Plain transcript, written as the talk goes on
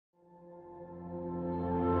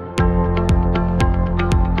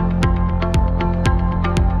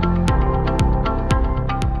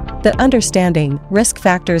The Understanding Risk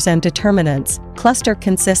Factors and Determinants cluster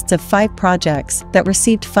consists of 5 projects that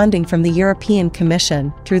received funding from the European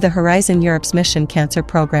Commission through the Horizon Europe's Mission Cancer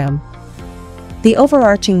program. The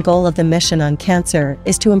overarching goal of the mission on cancer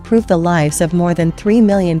is to improve the lives of more than 3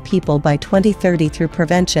 million people by 2030 through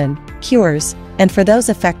prevention, cures, and for those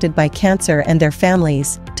affected by cancer and their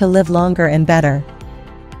families, to live longer and better.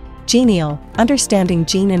 GENIAL, Understanding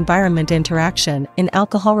Gene-Environment Interaction in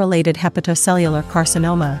Alcohol-Related Hepatocellular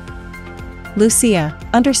Carcinoma. LUCIA,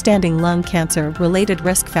 Understanding Lung Cancer-Related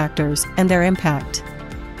Risk Factors and Their Impact.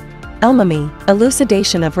 ELMUMY,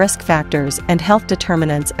 Elucidation of Risk Factors and Health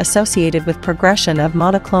Determinants Associated with Progression of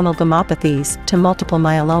Monoclonal Gammopathies to Multiple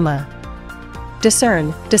Myeloma.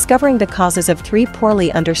 DISCERN, Discovering the Causes of 3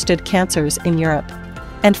 Poorly Understood Cancers in Europe.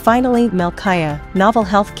 And finally, LUCIA, Novel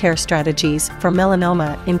Healthcare Strategies for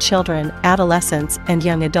Melanoma in Children, Adolescents, and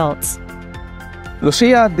Young Adults.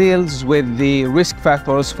 LUCIA deals with the risk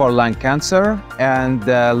factors for lung cancer, and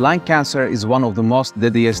lung cancer is one of the most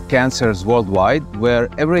deadliest cancers worldwide, where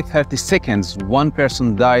every 30 seconds, one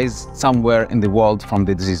person dies somewhere in the world from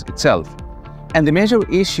the disease itself. And the major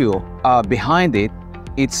issue behind it,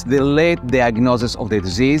 it's the late diagnosis of the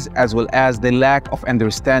disease, as well as the lack of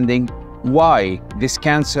understanding why this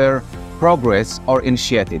cancer progress or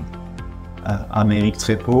initiated. I'm Eric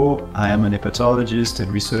Trépeau. I am an hepatologist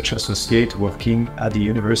and research associate working at the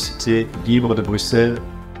Université Libre de Bruxelles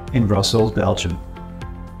in Brussels, Belgium.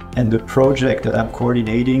 And the project that I'm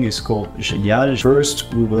coordinating is called GENIAL.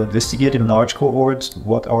 First, we will investigate in large cohorts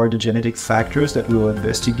what are the genetic factors that we will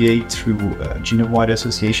investigate through genome-wide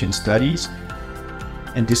association studies.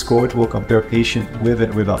 And this cohort will compare patients with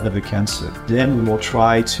and without liver cancer. Then we will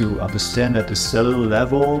try to understand at the cellular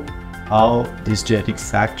level how these genetic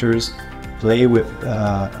factors play with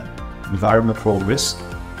environmental risk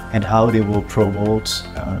and how they will promote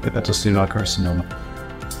hepatocellular carcinoma.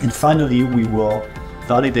 And finally, we will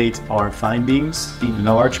validate our findings in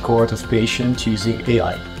large cohort of patients using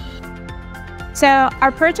AI. So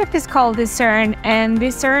our project is called DISCERN, and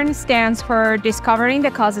DISCERN stands for Discovering the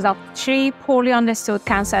Causes of 3 Poorly Understood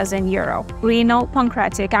Cancers in Europe: renal,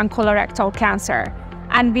 pancreatic, and colorectal cancer.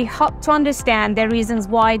 And we hope to understand the reasons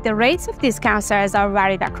why the rates of these cancers are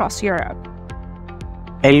varied across Europe.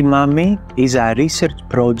 ELMUMY is a research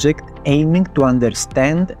project aiming to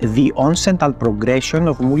understand the onset and progression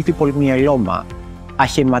of multiple myeloma, a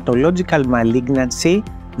hematological malignancy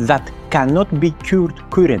that cannot be cured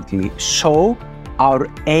currently. So, our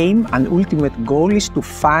aim and ultimate goal is to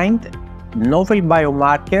find novel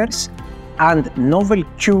biomarkers and novel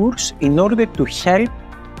cures in order to help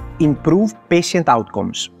improve patient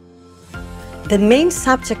outcomes. The main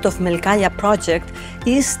subject of LUCIA project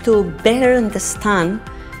is to better understand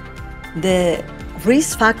the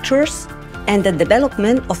risk factors and the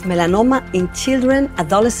development of melanoma in children,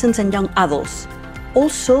 adolescents, and young adults.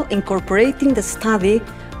 Also incorporating the study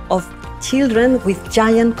of children with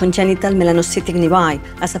giant congenital melanocytic nevi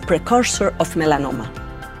as a precursor of melanoma.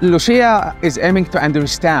 LUCIA is aiming to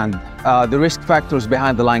understand the risk factors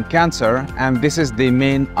behind the lung cancer, and this is the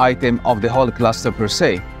main item of the whole cluster per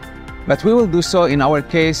se. But we will do so in our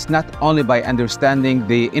case not only by understanding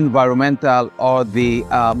the environmental or the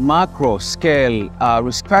macro scale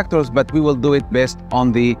risk factors, but we will do it based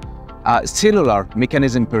on the cellular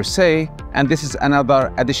mechanism per se, and this is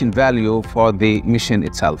another addition value for the mission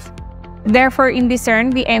itself. Therefore, in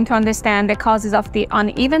DISCERN, we aim to understand the causes of the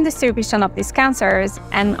uneven distribution of these cancers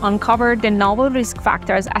and uncover the novel risk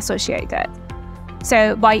factors associated.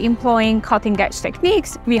 So, by employing cutting-edge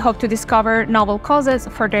techniques, we hope to discover novel causes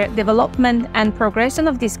for the development and progression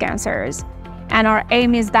of these cancers. And our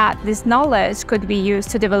aim is that this knowledge could be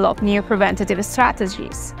used to develop new preventative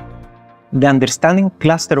strategies. The understanding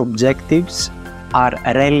cluster objectives are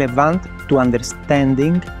relevant to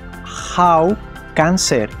understanding how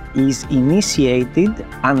cancer is initiated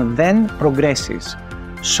and then progresses.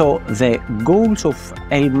 So the goals of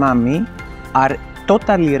ELMUMY are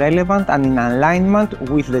totally relevant and in alignment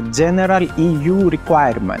with the general EU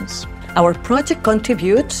requirements. Our project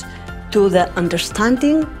contributes to the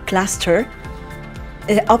understanding cluster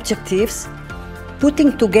objectives,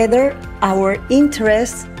 putting together our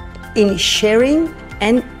interests in sharing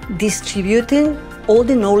and distributing all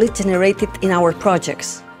the knowledge generated in our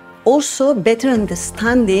projects. Also, better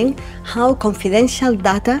understanding how confidential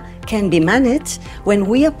data can be managed when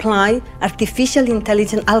we apply artificial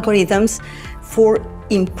intelligence algorithms for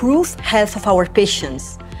improved health of our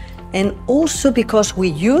patients. And also because we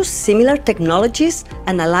use similar technologies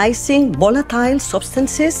analyzing volatile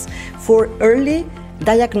substances for early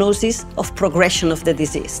diagnosis of progression of the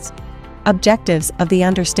disease. Objectives of the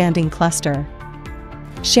Understanding Cluster.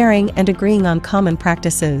 sharing and agreeing on common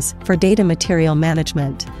practices for data material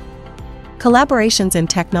management. Collaborations in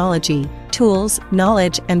technology, tools,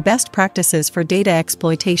 knowledge, and best practices for data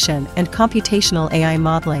exploitation and computational AI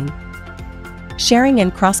modeling. Sharing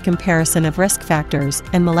and cross-comparison of risk factors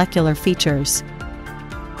and molecular features.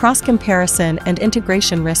 Cross-comparison and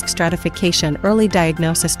integration risk stratification early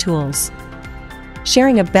diagnosis tools.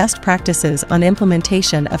 Sharing of best practices on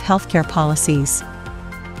implementation of healthcare policies.